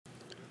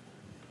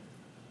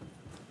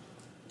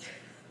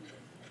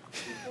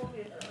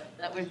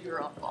That was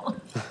your own fault.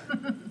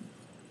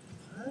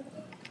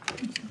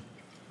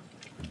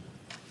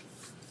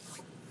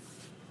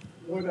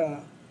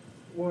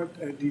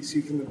 What do you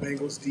see from the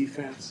Bengals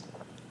defense?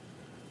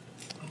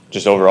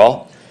 Just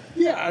overall?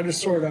 Yeah, I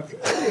just sort of.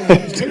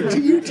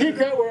 You take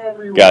that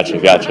wherever you Gotcha.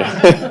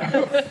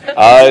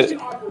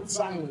 Awkward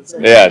silence.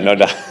 Yeah, no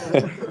doubt.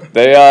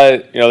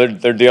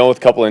 They're dealing with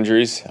a couple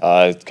injuries.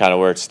 It's kind of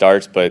where it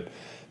starts, but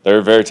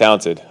they're very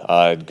talented.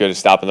 Good at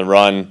stopping the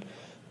run.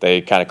 They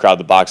kind of crowd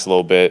the box a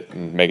little bit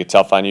and make it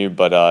tough on you.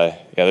 But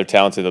they're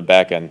talented at the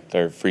back end.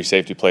 Their free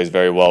safety plays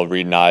very well,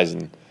 reading eyes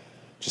and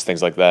just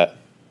things like that.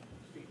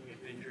 Speaking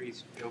of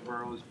injuries, Joe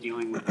Burrow is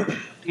dealing with a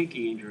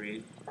pinky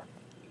injury.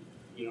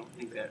 You don't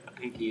think that a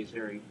pinky is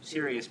very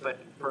serious, but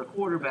for a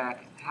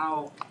quarterback,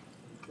 how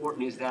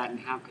important is that, and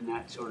how can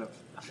that sort of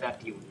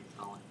affect you when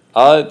you're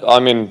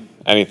throwing?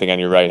 Anything on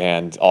your right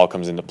hand all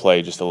comes into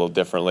play just a little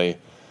differently.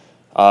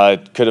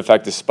 It could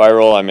affect the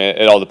spiral.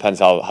 It all depends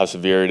how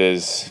severe it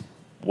is,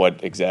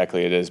 what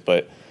exactly it is,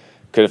 but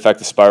could affect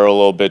the spiral a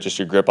little bit, just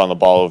your grip on the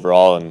ball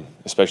overall, and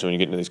especially when you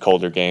get into these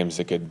colder games,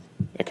 it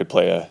could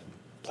play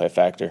a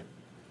factor.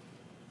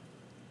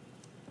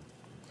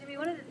 Jimmy,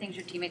 one of the things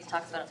your teammates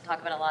talk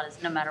about a lot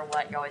is no matter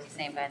what, you're always the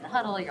same guy in the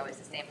huddle, you're always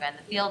the same guy in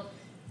the field.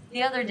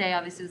 The other day,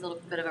 obviously, was a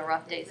little bit of a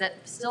rough day. Does that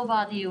still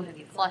bother you? Have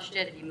you flushed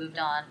it? Have you moved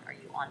on? Are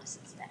you on to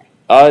Cincinnati?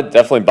 It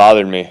definitely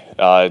bothered me.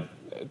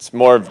 It's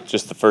more of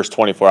just the first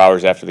 24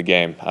 hours after the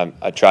game.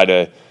 I try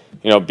to,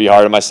 be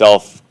hard on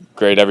myself,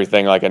 grade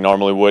everything like I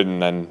normally would,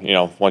 and then,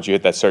 once you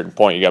hit that certain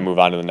point, you got to move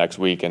on to the next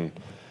week. And,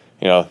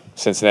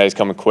 Cincinnati's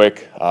coming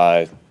quick.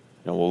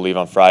 We'll leave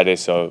on Friday,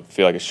 so I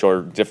feel like a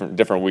short,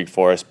 different week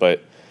for us.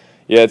 But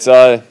yeah, it's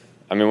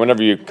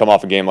whenever you come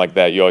off a game like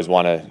that, you always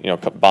want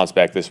to, bounce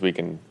back this week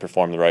and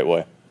perform the right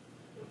way.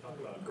 Talk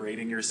about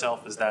grading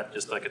yourself. Is that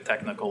just like a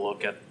technical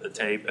look at the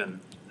tape, and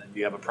do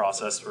you have a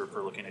process for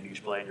looking at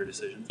each play and your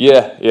decisions?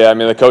 Yeah.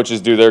 The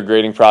coaches do their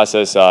grading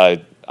process. I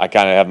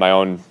kind of have my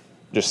own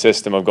just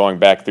system of going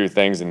back through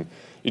things, and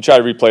you try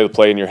to replay the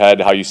play in your head,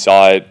 how you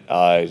saw it.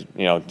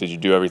 Did you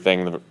do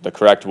everything the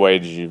correct way?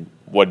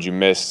 What did you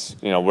miss?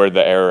 Where did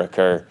the error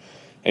occur?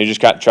 And you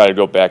just kind of try to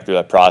go back through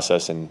that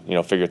process and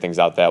figure things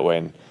out that way.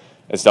 And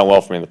it's done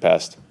well for me in the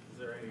past. Is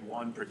there any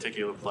one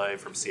particular play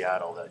from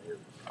Seattle that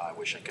I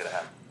wish I could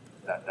have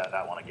had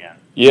that one again?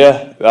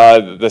 Yeah,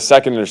 the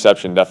second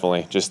interception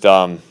definitely. Just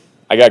I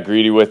got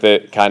greedy with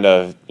it, kind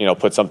of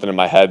put something in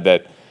my head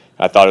that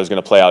I thought it was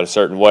going to play out a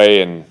certain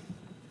way, and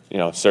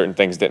certain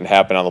things didn't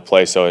happen on the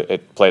play, so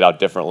it played out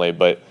differently.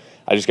 But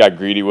I just got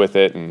greedy with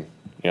it, and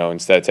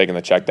instead of taking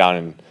the check down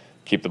and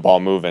keep the ball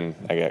moving,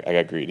 I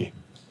got greedy.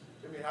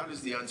 How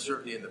does the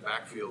uncertainty in the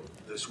backfield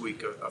this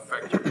week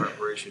affect your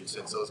preparation,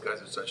 since those guys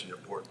are such an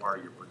important part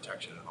of your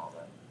protection and all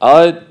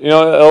that?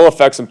 It'll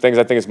affect some things.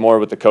 I think it's more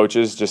with the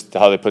coaches, just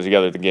how they put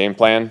together the game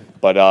plan.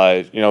 But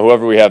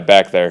whoever we have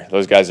back there,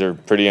 those guys are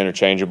pretty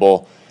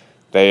interchangeable.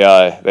 They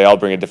all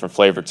bring a different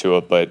flavor to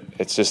it. But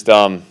it's just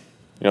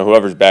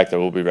whoever's back there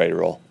will be ready to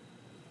roll.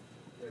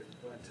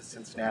 You went to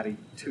Cincinnati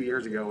 2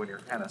 years ago when you're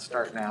kind of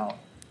starting out.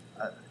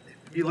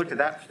 Have you looked at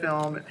that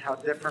film, and how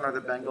different are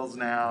the Bengals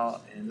now,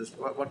 and just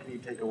what can you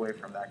take away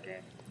from that game?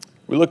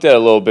 We looked at it a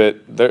little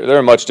bit. They're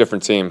a much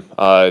different team.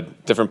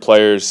 Different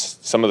players.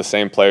 Some of the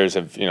same players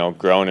have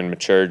grown and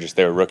matured. Just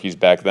they were rookies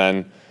back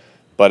then.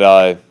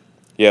 But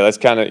that's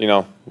kind of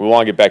we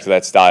want to get back to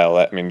that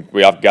style.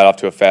 We got off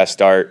to a fast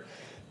start.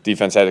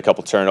 Defense had a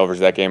couple turnovers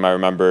that game, I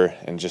remember,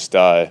 and just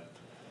if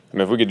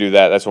we could do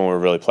that, that's when we're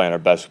really playing our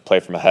best. Play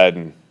from ahead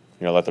and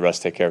let the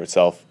rest take care of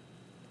itself.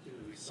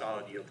 We saw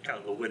kind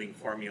of the winning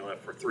formula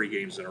for 3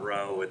 games in a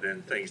row, and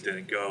then things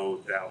didn't go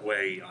that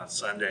way on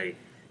Sunday.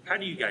 How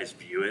do you guys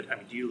view it?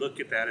 Do you look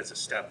at that as a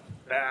step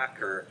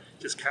back, or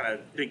just kind of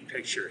big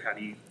picture? How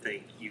do you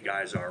think you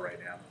guys are right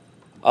now?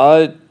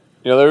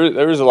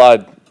 There was a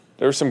lot.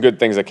 There were some good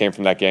things that came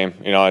from that game.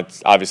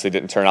 It obviously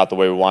didn't turn out the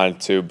way we wanted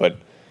it to, but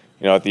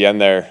at the end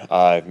there,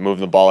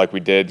 moving the ball like we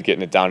did,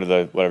 getting it down to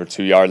the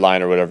 2-yard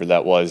line or whatever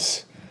that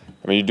was.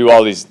 You do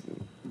all these.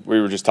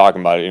 We were just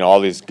talking about it. All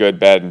these good,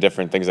 bad, and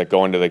different things that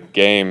go into the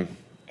game,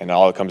 and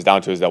all it comes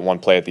down to is that one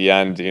play at the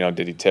end.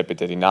 Did he tip it?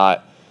 Did he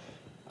not?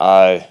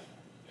 You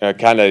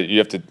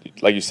have to,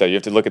 like you said, you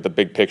have to look at the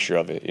big picture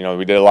of it.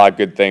 We did a lot of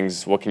good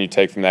things. What can you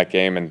take from that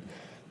game? And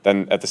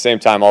then at the same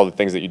time, all the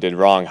things that you did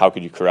wrong, how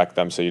could you correct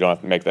them so you don't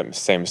have to make that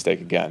same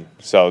mistake again?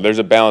 So there's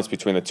a balance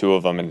between the two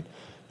of them, and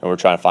we're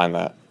trying to find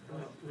that.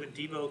 When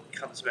Deebo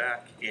comes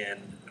back, and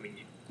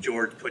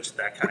George puts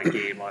that kind of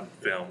game on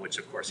film, which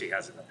of course he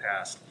has in the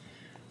past.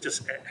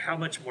 Just how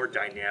much more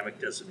dynamic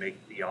does it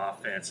make the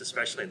offense,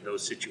 especially in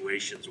those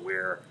situations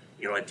where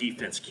a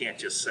defense can't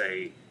just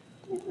say,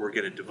 we're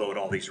going to devote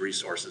all these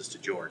resources to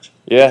George?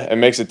 Yeah, it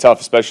makes it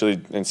tough, especially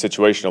in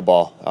situational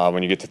ball.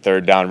 When you get to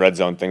third down, red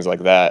zone, things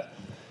like that,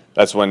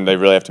 that's when they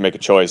really have to make a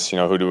choice.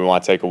 Who do we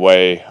want to take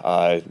away?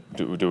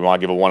 Do we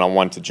want to give a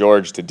one-on-one to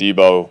George, to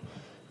Deebo?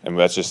 And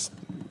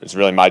it's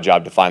really my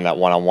job to find that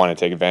one-on-one and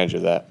take advantage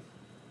of that.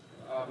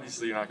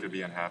 Obviously, you're not going to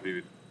be unhappy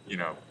with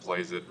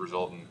plays that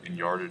result in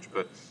yardage.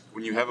 But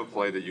when you have a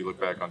play that you look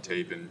back on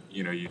tape and,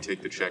 you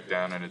take the check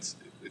down and it's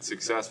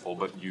successful,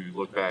 but you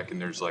look back and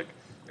there's like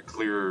a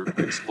clear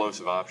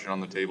explosive option on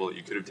the table that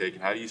you could have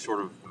taken, how do you sort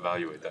of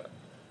evaluate that?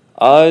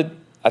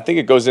 I think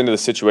it goes into the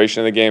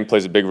situation of the game,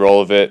 plays a big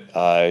role of it.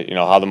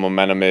 How the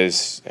momentum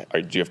is,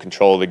 do you have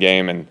control of the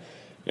game? And,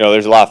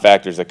 there's a lot of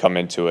factors that come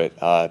into it.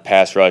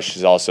 Pass rush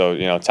is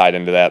also, tied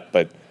into that.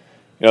 But,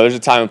 there's a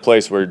time and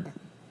place where,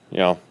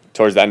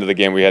 towards the end of the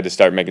game, we had to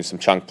start making some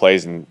chunk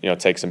plays and,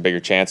 take some bigger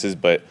chances.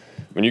 But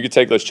when you could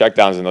take those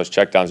checkdowns and those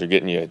checkdowns are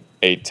getting you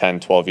 8, 10,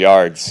 12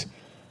 yards,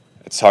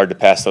 it's hard to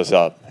pass those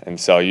up. And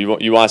so you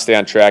want to stay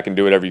on track and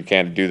do whatever you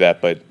can to do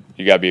that, but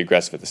you got to be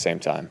aggressive at the same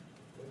time.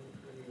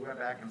 When you went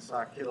back and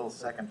saw Kittle's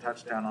second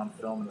touchdown on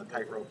film in the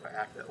tightrope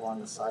act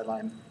along the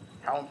sideline,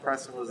 how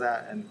impressive was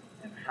that, and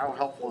how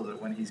helpful is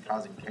it when he's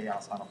causing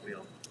chaos on a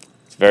field?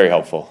 It's very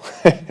helpful.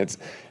 It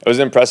was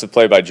an impressive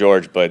play by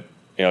George, but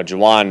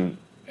Juwan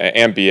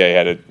and BA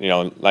had a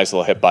nice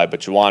little hit by, but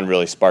Juwan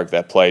really sparked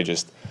that play.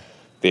 Just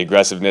the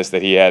aggressiveness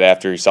that he had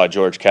after he saw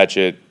George catch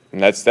it,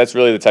 and that's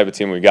really the type of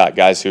team we got.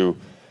 Guys who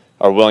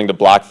are willing to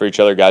block for each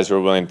other, guys who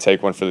are willing to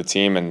take one for the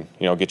team, and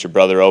get your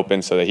brother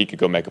open so that he could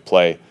go make a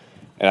play.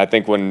 And I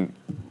think when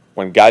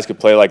guys could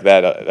play like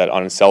that, that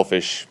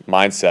unselfish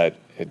mindset,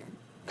 it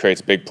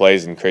creates big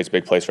plays and creates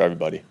big plays for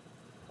everybody.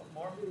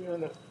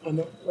 On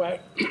the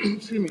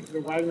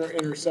the Wagner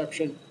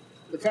interception,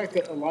 the fact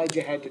that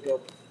Elijah had to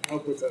go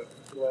help with the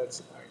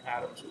blitz,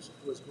 Adams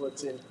was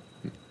blitzing,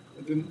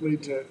 it didn't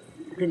lead to,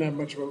 you couldn't have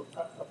much of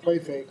a play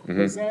fake. Mm-hmm.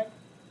 Was that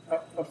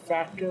a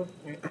factor?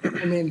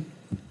 I mean,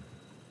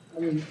 I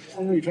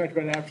know you talked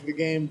about it after the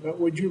game, but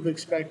would you have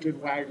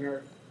expected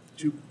Wagner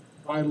to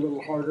fight a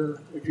little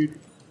harder if you'd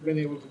been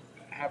able to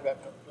have that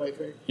play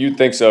fake? You'd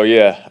think so,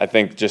 yeah. I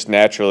think just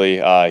naturally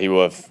he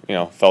would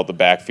have, felt the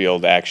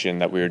backfield action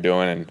that we were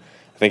doing, and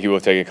I think he would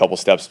have taken a couple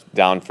steps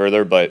down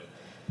further. But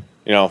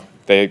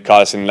they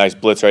caught us in a nice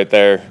blitz right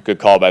there. Good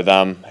call by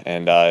them,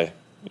 and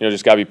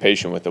just gotta be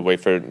patient with it. Wait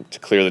for it to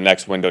clear the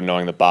next window,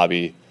 knowing that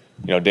Bobby,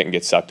 didn't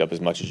get sucked up as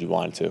much as you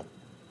wanted to.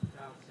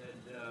 Kyle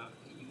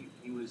said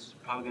he was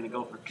probably going to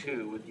go for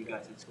 2 if you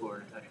guys had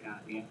scored a touchdown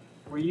at the end.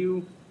 Were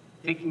you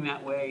thinking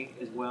that way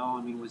as well?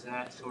 I mean, was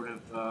that sort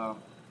of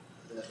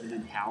the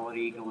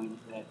mentality going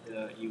that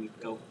you would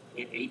go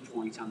get 8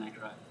 points on that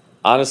drive?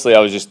 Honestly, I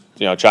was just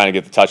trying to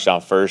get the touchdown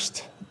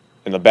first.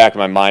 In the back of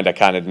my mind,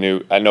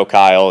 I know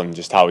Kyle and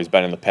just how he's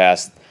been in the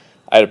past.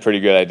 I had a pretty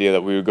good idea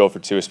that we would go for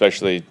 2,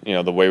 especially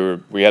the way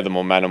we had the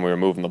momentum, we were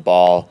moving the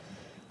ball,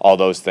 all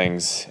those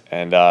things.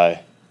 And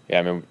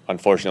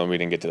unfortunately, we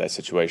didn't get to that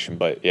situation.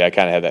 But yeah, I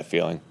kind of had that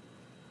feeling.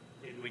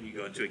 And when you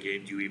go into a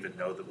game, do you even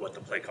know what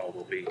the play call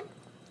will be?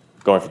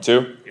 Going for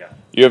 2? Yeah.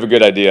 You have a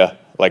good idea.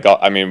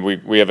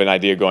 We have an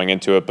idea going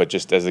into it, but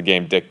just as the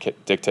game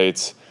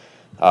dictates,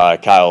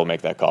 Kyle will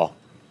make that call.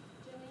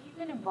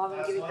 Jimmy,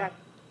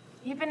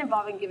 you've been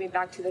involved in giving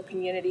back to the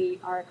community.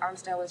 Arik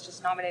Armstead was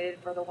just nominated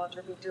for the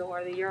Walter Payton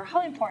Award of the Year.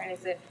 How important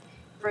is it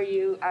for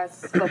you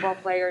as football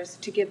players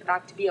to give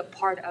back, to be a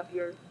part of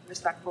your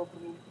respectful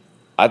community?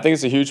 I think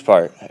it's a huge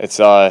part. It's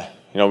we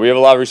have a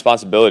lot of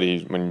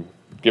responsibility when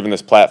given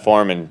this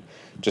platform and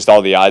just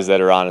all the eyes that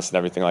are on us and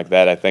everything like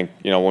that. I think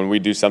when we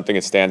do something,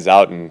 it stands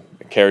out and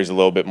it carries a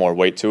little bit more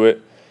weight to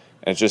it,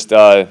 and it just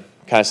kind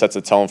of sets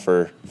a tone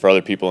for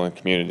other people in the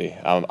community.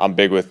 I'm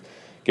big with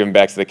giving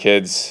back to the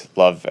kids.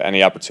 Love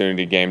any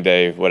opportunity, game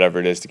day, whatever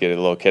it is, to get a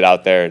little kid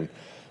out there and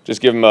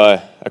just give them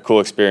a cool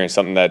experience,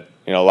 something that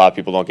a lot of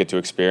people don't get to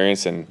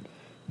experience, and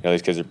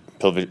these kids are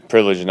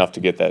privileged enough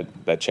to get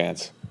that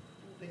chance.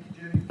 Thank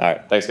you, Jimmy. All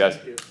right, thanks, guys.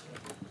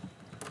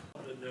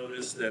 I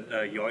noticed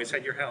that you always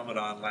had your helmet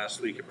on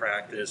last week at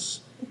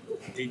practice.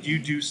 Did you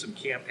do some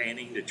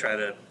campaigning to try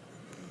to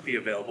be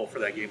available for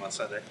that game on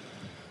Sunday?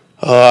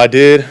 I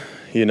did.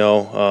 We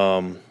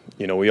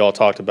all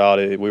talked about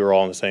it. We were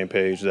all on the same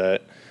page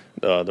that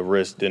the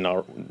risk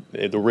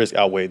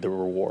outweighed the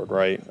reward,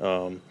 right?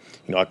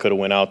 I could have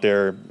went out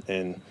there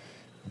and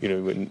we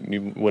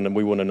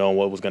wouldn't have known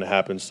what was going to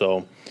happen.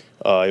 So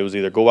it was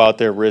either go out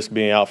there, risk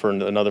being out for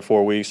another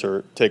 4 weeks,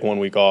 or take 1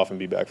 week off and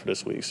be back for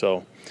this week.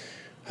 So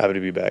happy to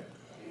be back.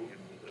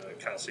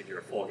 Kind of said you're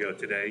a full go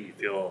today.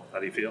 How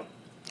do you feel?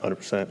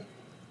 100%.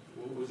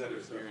 What was that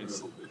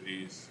experience with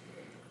Aziz?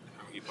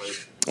 How he played?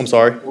 I'm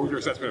sorry? What was your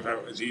assessment of how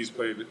Aziz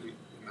played in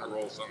that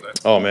role Sunday?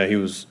 Oh, man,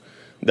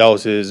 that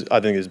was his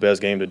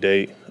best game to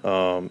date.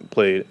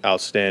 Played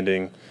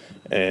outstanding,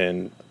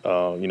 and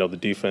the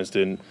defense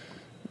didn't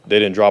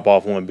drop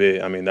off one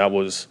bit. I mean, that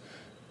was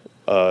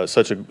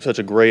such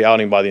a great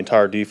outing by the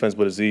entire defense.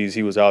 But Aziz,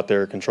 he was out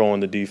there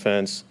controlling the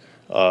defense,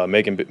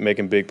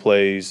 making big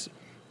plays,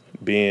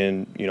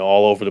 being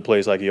all over the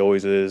place like he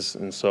always is.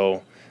 And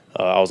so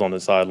I was on the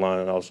sideline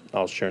and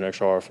I was cheering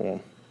extra hard for him.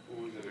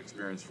 What was that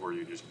experience for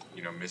you? Just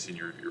missing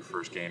your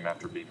first game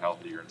after being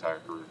healthy your entire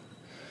career?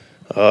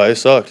 It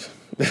sucked.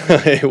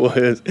 It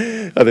was.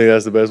 I think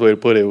that's the best way to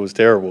put it. It was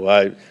terrible.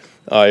 I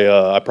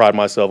pride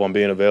myself on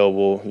being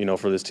available,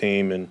 for this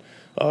team and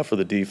for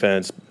the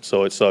defense.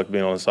 So it sucked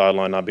being on the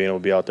sideline, not being able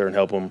to be out there and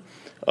help them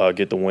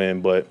get the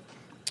win. But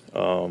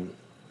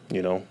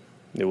you know,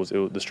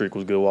 the streak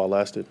was good while it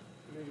lasted.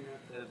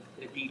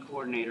 The D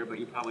coordinator, but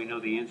you probably know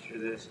the answer to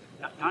this.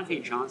 Dante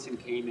Johnson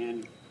came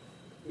in,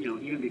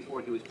 even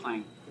before he was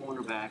playing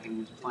cornerback and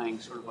was playing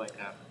sort of like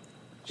a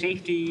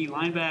safety,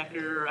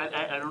 linebacker.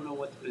 I don't know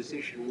what the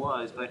position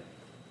was, but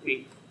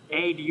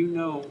A, do you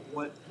know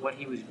what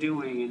he was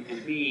doing?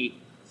 And B,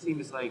 it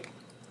seems like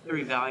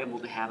very valuable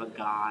to have a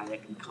guy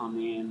that can come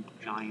in,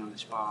 Johnny on the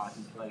spot,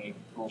 and play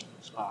multiple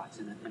spots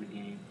in a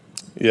game.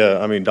 Yeah,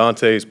 I mean,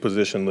 Dante's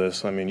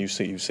positionless. I mean,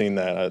 you've seen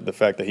that. The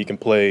fact that he can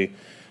play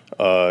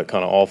kind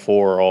of all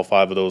 4 or all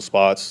 5 of those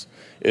spots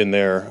in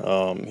there.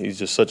 He's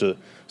just such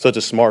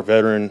a smart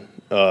veteran,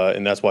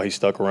 and that's why he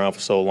stuck around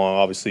for so long.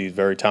 Obviously, he's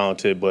very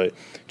talented, but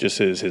just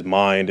his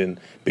mind and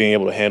being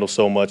able to handle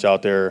so much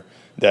out there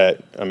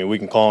that, I mean, we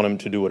can call on him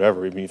to do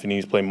whatever. I mean, if he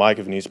needs to play Mike,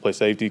 if he needs to play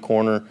safety,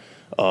 corner,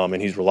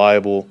 and he's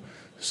reliable.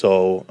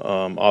 So,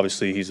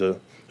 obviously, he's a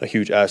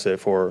huge asset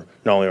for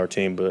not only our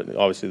team, but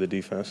obviously the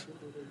defense.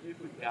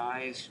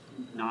 Guys,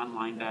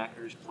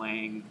 non-linebackers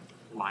playing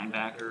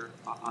linebacker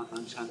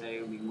on Sunday?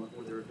 I mean,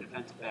 were there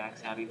defensive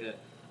backs having to?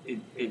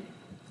 Did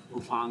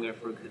Hufanga,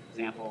 for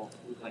example,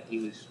 look like he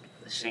was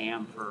the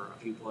Sam for a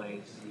few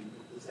plays? I mean,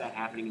 was that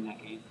happening in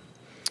that game?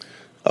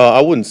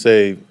 I wouldn't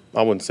say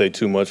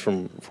too much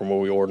from what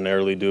we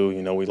ordinarily do.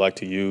 You know, we like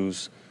to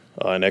use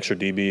an extra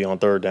DB on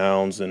third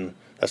downs, and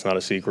that's not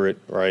a secret,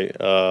 right?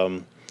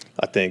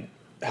 I think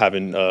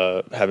having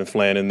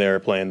Flan in there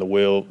playing the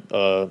wheel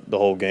the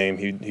whole game,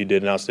 he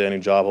did an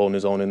outstanding job holding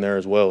his own in there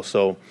as well.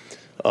 So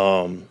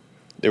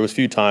there was a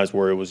few times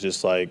where it was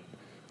just like,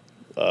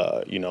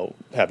 having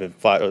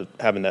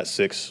that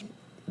six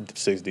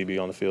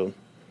DB on the field.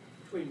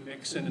 Between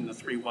Mixon and the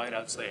 3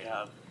 wideouts they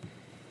have,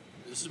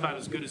 this is about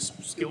as good a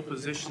skill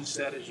position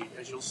set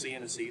as you'll see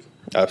in a season.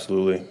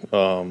 Absolutely,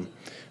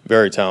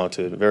 very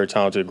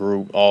talented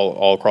group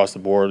all across the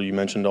board. You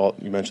mentioned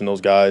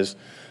those guys.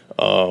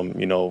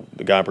 The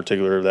guy in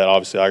particular that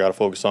obviously I got to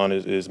focus on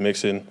is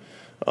Mixon.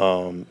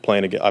 I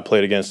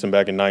played against him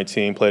back in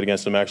 19. Played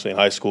against him actually in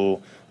high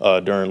school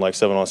during like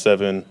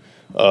 7-on-7,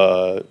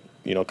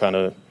 kind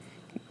of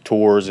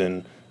tours,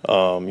 and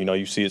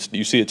you see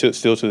it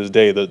still to this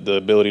day. The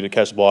ability to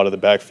catch the ball out of the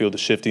backfield, the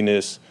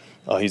shiftiness.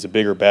 He's a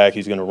bigger back.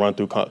 He's going to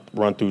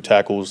run through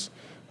tackles.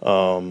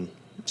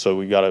 So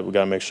we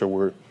gotta make sure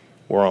we're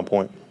on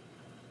point.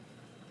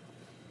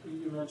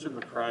 You mentioned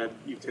the pride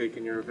you take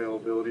in your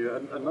availability.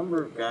 A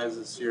number of guys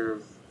this year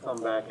have come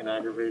back in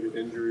aggravated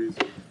injuries.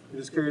 I'm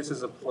just curious,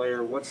 as a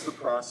player, what's the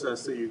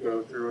process that you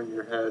go through in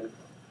your head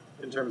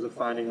in terms of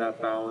finding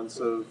that balance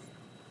of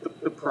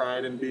the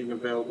pride in being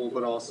available,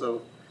 but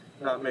also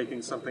not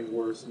making something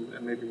worse and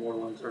maybe more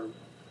long term?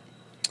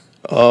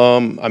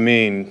 I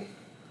mean,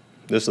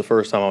 this is the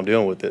first time I'm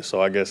dealing with this,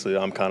 so I guess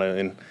I'm kind of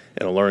in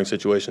a learning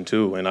situation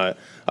too. And I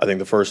think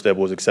the first step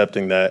was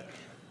accepting that,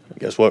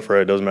 guess what,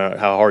 Fred, it doesn't matter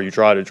how hard you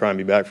try and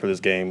be back for this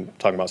game,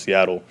 talking about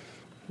Seattle,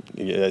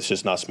 it's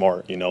just not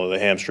smart. The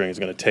hamstring is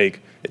going to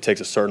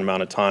takes a certain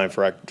amount of time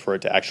for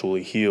it to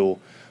actually heal,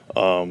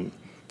 from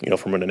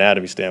an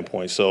anatomy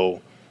standpoint.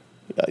 So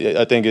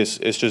I think it's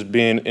just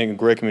being in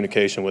great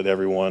communication with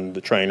everyone,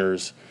 the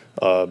trainers,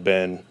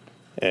 Ben,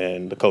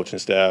 and the coaching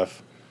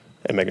staff,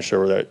 and making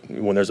sure that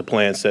when there's a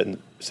plan set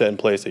in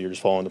place that you're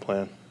just following the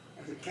plan.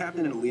 As a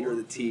captain and a leader of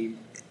the team,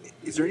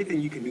 is there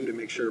anything you can do to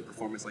make sure a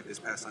performance like this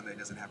past Sunday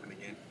doesn't happen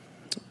again?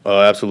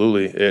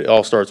 Absolutely. It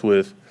all starts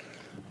with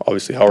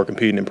obviously how we're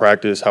competing in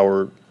practice, how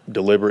we're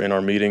deliberate in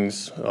our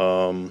meetings.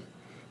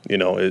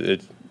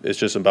 It's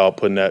just about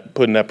putting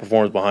that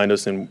performance behind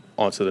us and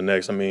onto the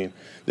next. I mean,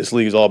 this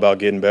league is all about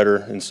getting better,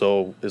 and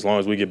so as long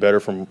as we get better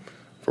from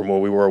where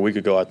we were a week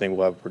ago, I think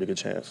we'll have a pretty good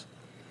chance.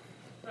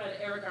 Fred,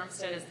 Eric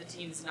Armstead is the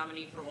team's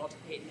nominee for Walter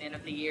Payton Man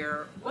of the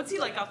Year. What's he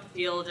like off the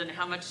field, and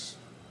how much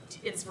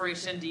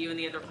inspiration do you and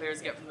the other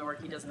players get from the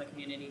work he does in the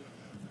community?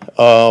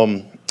 I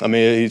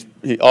mean,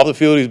 he off the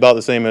field, he's about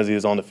the same as he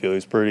is on the field.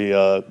 He's pretty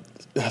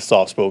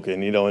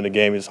soft-spoken. In the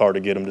game, it's hard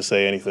to get him to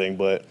say anything,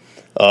 but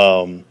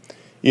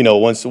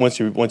once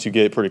you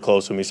get pretty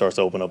close to him, he starts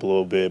to open up a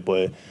little bit.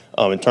 But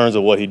in terms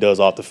of what he does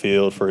off the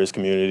field for his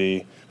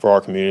community, for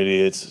our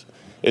community, it's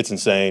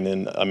insane.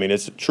 And I mean,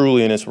 it's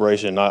truly an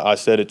inspiration. I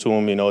said it to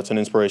him. It's an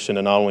inspiration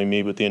to not only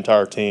me but the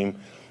entire team.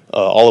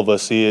 All of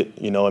us see it.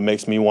 It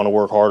makes me want to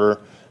work harder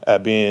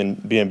at being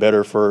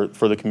better for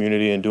the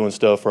community and doing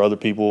stuff for other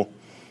people.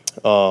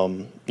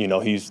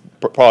 He's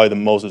probably the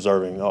most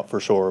deserving, for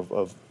sure,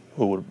 of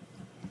who would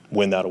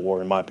win that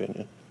award, in my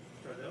opinion.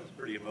 That was a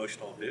pretty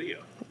emotional video.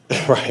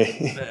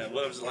 Right.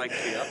 What was it like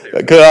to be out there?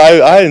 Because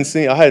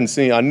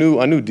I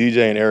knew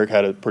DJ and Eric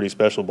had a pretty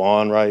special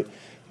bond, right?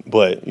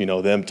 But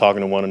them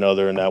talking to one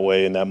another in that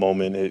way, in that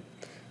moment, it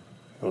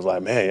was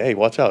like, man, hey,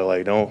 watch out!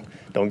 Like, don't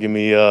give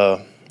me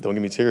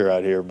tear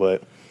out here.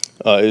 But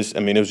it's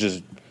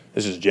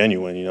just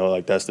genuine,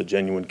 like that's the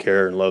genuine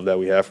care and love that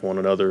we have for one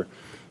another.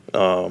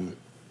 And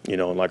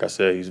like I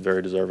said, he's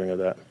very deserving of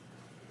that.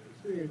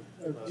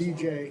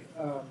 DJ,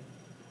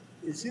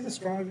 is he the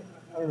strong?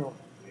 I don't know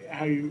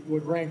how you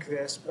would rank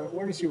this, but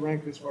where does he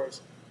rank as far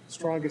as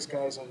strongest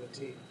guys on the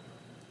team?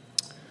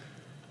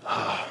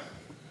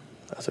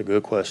 That's a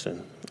good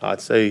question.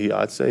 I'd say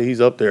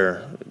he's up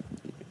there.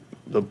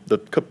 The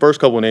first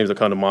couple of names that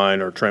come to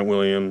mind are Trent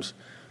Williams,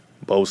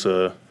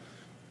 Bosa,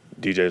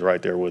 DJ's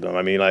right there with him.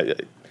 I mean,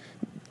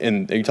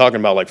 and you're talking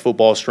about like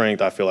football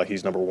strength, I feel like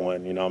he's number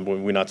one. You know,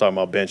 we're not talking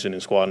about benching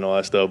and squatting and all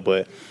that stuff,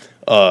 but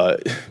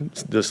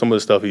some of the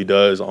stuff he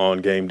does on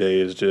game day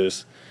is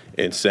just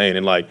insane.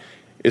 And like,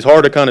 it's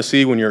hard to kind of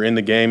see when you're in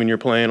the game and you're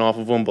playing off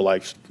of him, but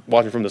like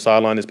watching from the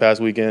sideline this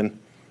past weekend,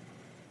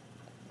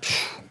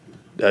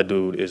 that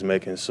dude is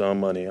making some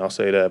money. I'll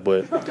say that,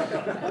 but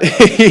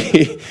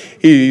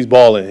he's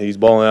balling. He's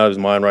balling out of his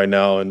mind right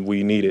now, and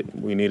we need it.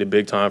 We need it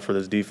big time for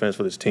this defense,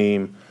 for this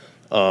team.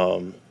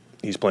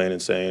 He's playing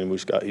insane.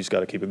 He's got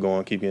to keep it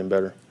going, keep getting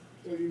better.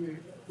 So you mean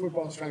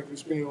football strength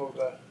is being able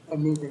to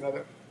move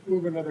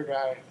another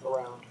guy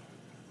around.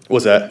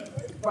 What's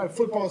that? By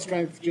football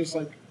strength, just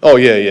like Oh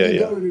yeah.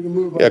 the ability to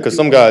move Yeah, other because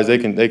some people. guys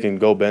they can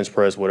go bench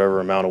press whatever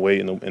amount of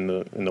weight in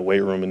the weight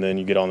room, and then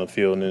you get on the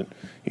field and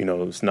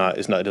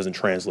it doesn't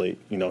translate.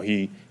 You know,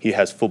 he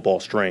has football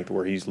strength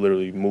where he's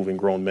literally moving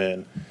grown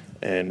men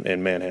and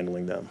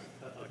manhandling them.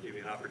 I'll give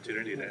you an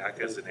opportunity to act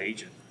as an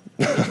agent.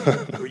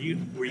 Were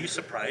you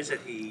surprised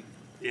that he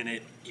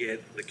didn't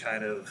get the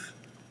kind of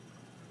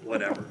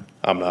whatever?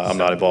 I'm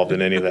not involved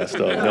in any of that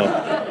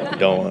stuff.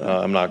 Don't.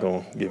 I'm not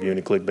gonna give you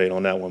any clickbait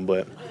on that one,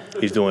 but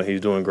he's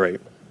doing great.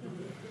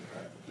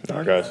 All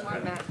right, guys.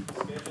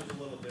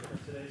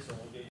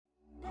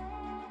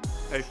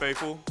 Hey,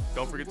 Faithful,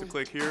 don't forget to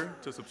click here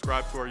to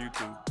subscribe to our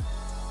YouTube.